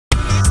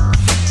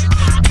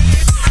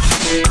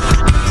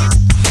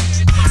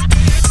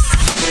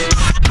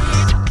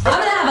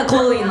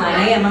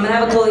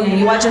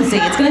Watch and see.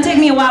 It's gonna take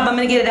me a while, but I'm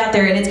gonna get it out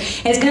there, and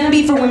it's gonna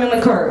be for women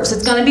with curves.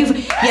 It's gonna be for,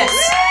 yes.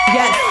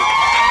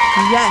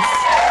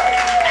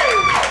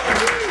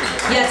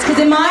 Yes, because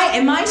in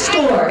my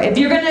store, if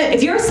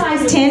you're a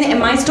size 10 in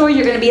my store,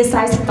 you're gonna be a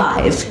size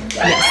 5.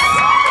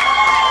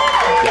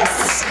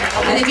 Yes.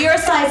 And if you're a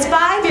size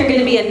 5, you're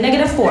gonna be a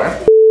 -4.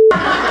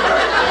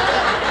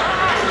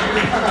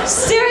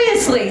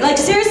 Seriously, like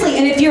seriously.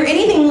 And if you're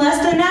anything less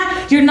than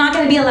that, you're not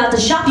gonna be allowed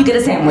to shop. You get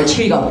a sandwich.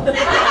 Here you go.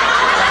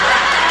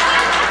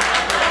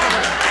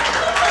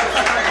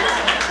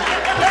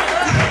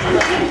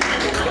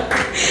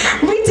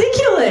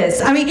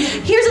 Ridiculous. I mean,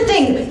 here's the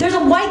thing. There's a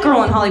white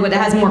girl in Hollywood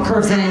that has more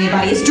curves than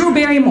anybody. It's Drew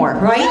Barrymore,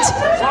 right?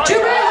 Drew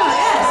Barrymore,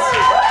 yes.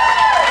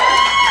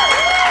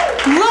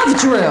 Love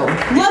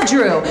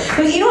Drew.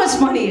 But you know what's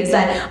funny is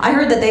that I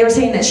heard that they were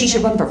saying that she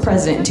should run for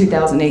president in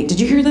 2008. Did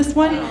you hear this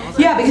one?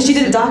 Yeah, because she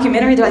did a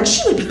documentary. They're like,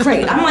 she would be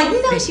great. I'm like,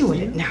 no, she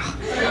wouldn't. No.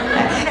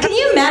 Can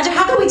you imagine?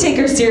 How could we take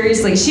her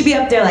seriously? She'd be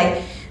up there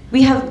like,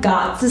 we have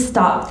got to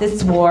stop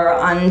this war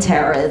on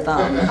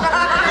terrorism.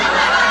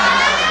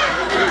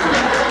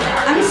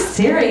 I'm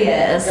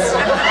serious.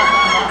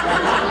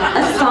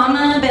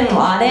 Osama bin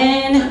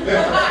Laden,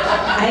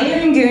 I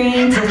am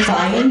going to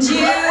find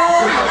you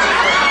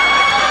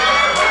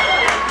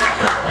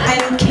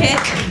and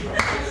kick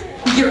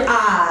your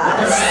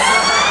ass.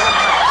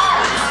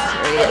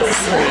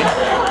 Seriously.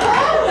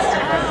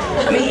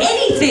 I mean, anything.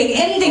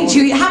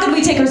 How could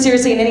we take her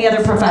seriously in any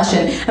other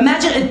profession?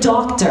 Imagine a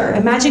doctor.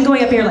 Imagine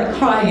going up here like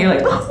crying. You're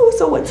like, oh,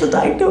 so what's the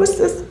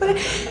diagnosis?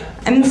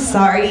 I'm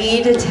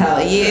sorry to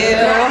tell you,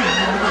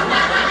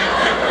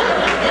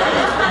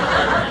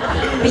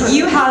 but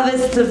you have a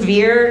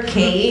severe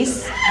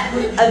case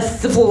of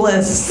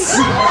syphilis.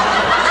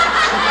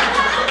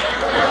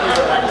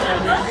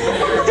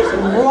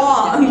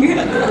 Wrong.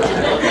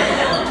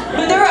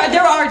 But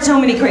there are so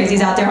many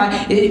crazies out there.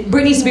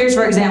 Britney Spears,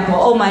 for example.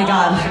 Oh my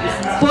God.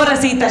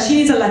 Pobrecita, she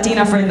needs a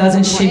Latina friend,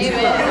 doesn't she?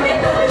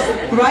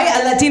 Right?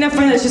 A Latina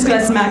friend that's just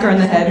gonna smack her in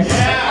the head.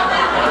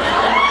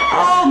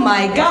 Oh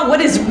my God,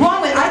 what is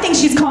wrong with? I think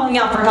she's calling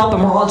out for help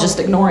and we're all just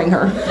ignoring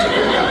her.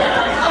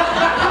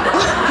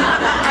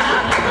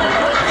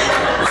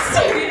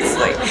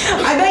 Seriously.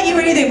 I bet you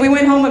anything, we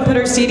went home and put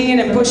her CD in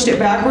and pushed it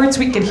backwards,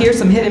 we could hear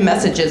some hidden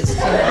messages.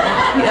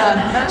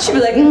 Yeah. She'd be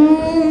like,